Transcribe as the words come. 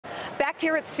Back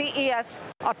here at CES,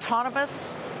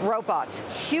 autonomous robots,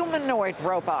 humanoid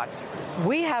robots.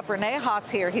 We have Rene Haas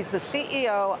here. He's the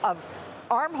CEO of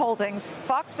ARM Holdings,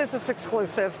 Fox Business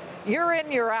exclusive. You're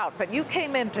in, you're out, but you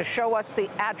came in to show us the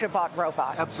AgiBot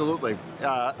robot. Absolutely.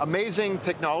 Amazing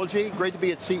technology. Great to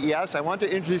be at CES. I want to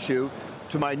introduce you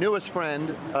to my newest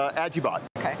friend, AgiBot.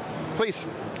 Okay. Please.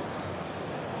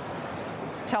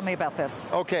 Tell me about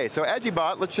this. Okay, so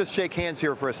AgiBot, let's just shake hands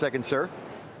here for a second, sir.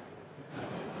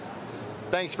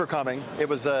 Thanks for coming. It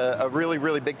was a really,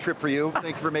 really big trip for you.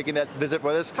 Thanks for making that visit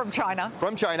with us. From China.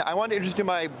 From China. I want to introduce you to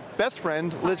my best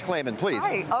friend, Liz Claman, please.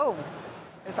 Hi. Oh,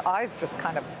 his eyes just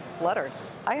kind of fluttered.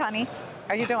 Hi, honey.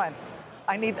 How you doing?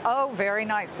 Oh, very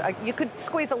nice. You could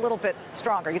squeeze a little bit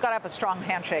stronger. You got to have a strong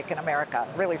handshake in America,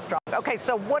 really strong. Okay,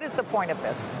 so what is the point of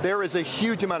this? There is a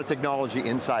huge amount of technology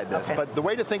inside this, but the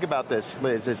way to think about this,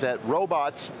 Liz, is that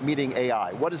robots meeting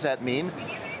AI. What does that mean?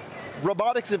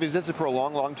 Robotics have existed for a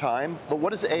long, long time, but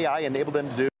what does AI enable them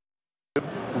to do?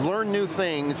 Learn new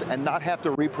things and not have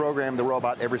to reprogram the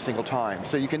robot every single time.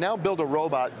 So you can now build a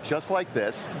robot just like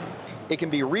this. It can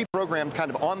be reprogrammed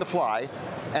kind of on the fly,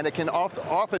 and it can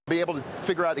often be able to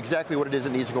figure out exactly what it is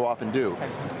it needs to go off and do.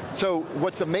 So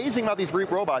what's amazing about these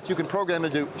robots, you can program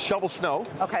it to shovel snow.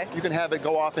 You can have it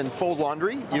go off and fold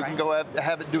laundry. You can go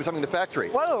have it do something in the factory.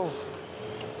 Whoa.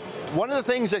 One of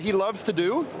the things that he loves to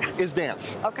do is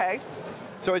dance.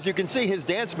 So as you can see, his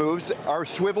dance moves are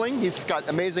swiveling. He's got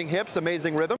amazing hips,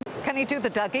 amazing rhythm. Can he do the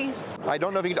Dougie? I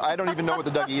don't know if I don't even know what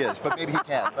the Dougie is, but maybe he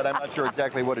can, but I'm not sure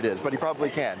exactly what it is, but he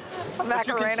probably can. But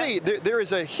you can see, there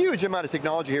is a huge amount of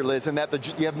technology here, Liz, in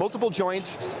that you have multiple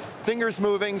joints, fingers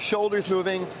moving, shoulders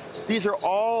moving. These are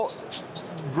all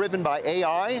driven by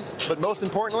AI, but most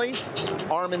importantly,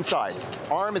 ARM inside.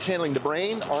 ARM is handling the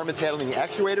brain, ARM is handling the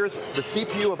actuators. The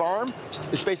CPU of ARM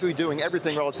is basically doing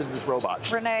everything relative to this robot.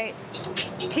 Rene,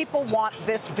 people want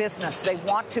this business. They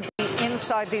want to be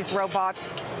inside these robots.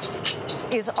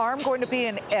 Is ARM going to be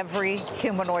in every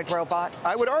humanoid robot?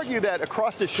 I would argue that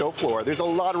across the show floor, there's a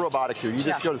lot of robotics here. You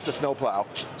just showed us the snowplow.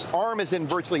 ARM is in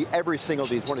virtually every single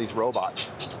one of these robots.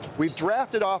 We've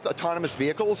drafted off autonomous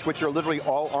vehicles, which are literally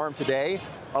all ARM today.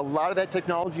 A lot of that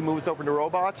technology moves over to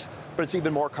robots, but it's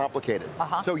even more complicated.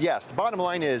 So yes, the bottom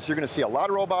line is you're going to see a lot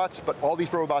of robots, but all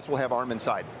these robots will have ARM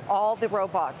inside. All the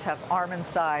robots have ARM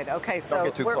inside. Okay, so don't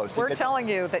get too close. We're telling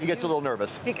you that he gets a little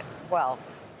nervous. Well,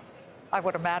 I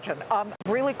would imagine.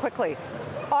 Really quickly,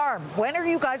 ARM, when are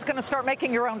you guys going to start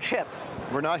making your own chips?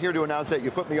 We're not here to announce that.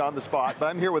 You put me on the spot, but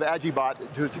I'm here with AgiBot,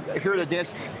 who's here to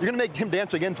dance. You're going to make him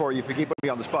dance again for you if you keep putting me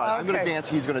on the spot. I'm going to dance,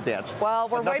 he's going to dance. Well,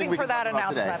 we're waiting for that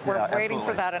announcement. We're waiting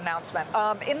for that announcement.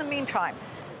 In the meantime,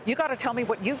 you got to tell me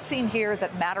what you've seen here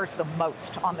that matters the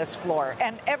most on this floor.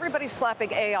 And everybody's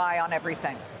slapping AI on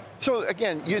everything. So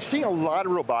again, you're seeing a lot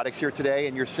of robotics here today,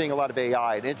 and you're seeing a lot of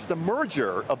AI, and it's the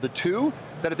merger of the two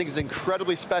that I think is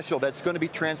incredibly special, that's going to be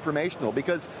transformational,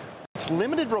 because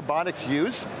limited robotics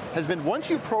use has been,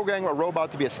 once you program a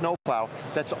robot to be a snowplow,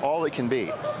 that's all it can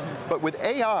be. But with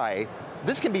AI,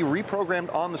 this can be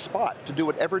reprogrammed on the spot to do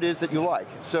whatever it is that you like.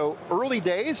 So early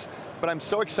days, but I'm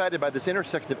so excited by this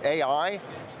intersection of AI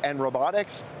and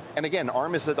robotics. And again,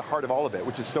 ARM is at the heart of all of it,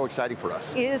 which is so exciting for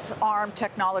us. Is ARM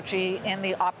technology in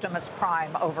the Optimus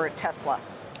Prime over at Tesla?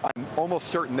 I'm almost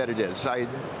certain that it is. I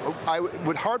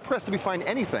would hard pressed to find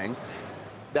anything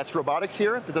that's robotics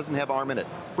here that doesn't have ARM in it.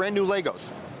 Brand new Legos.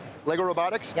 Lego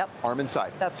Robotics, ARM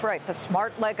inside. That's right, the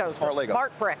smart Legos,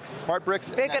 smart bricks. Smart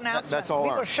bricks. Big announcement. That's all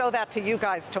ARM. We will show that to you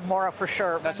guys tomorrow for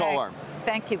sure. That's all ARM.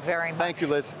 Thank you very much. Thank you,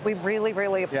 Liz. We really,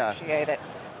 really appreciate it.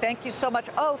 Thank you so much.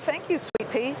 Oh, thank you, Sweet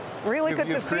Pea. Really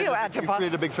good to see you, AgiBot. You've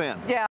created a big fan. Yeah.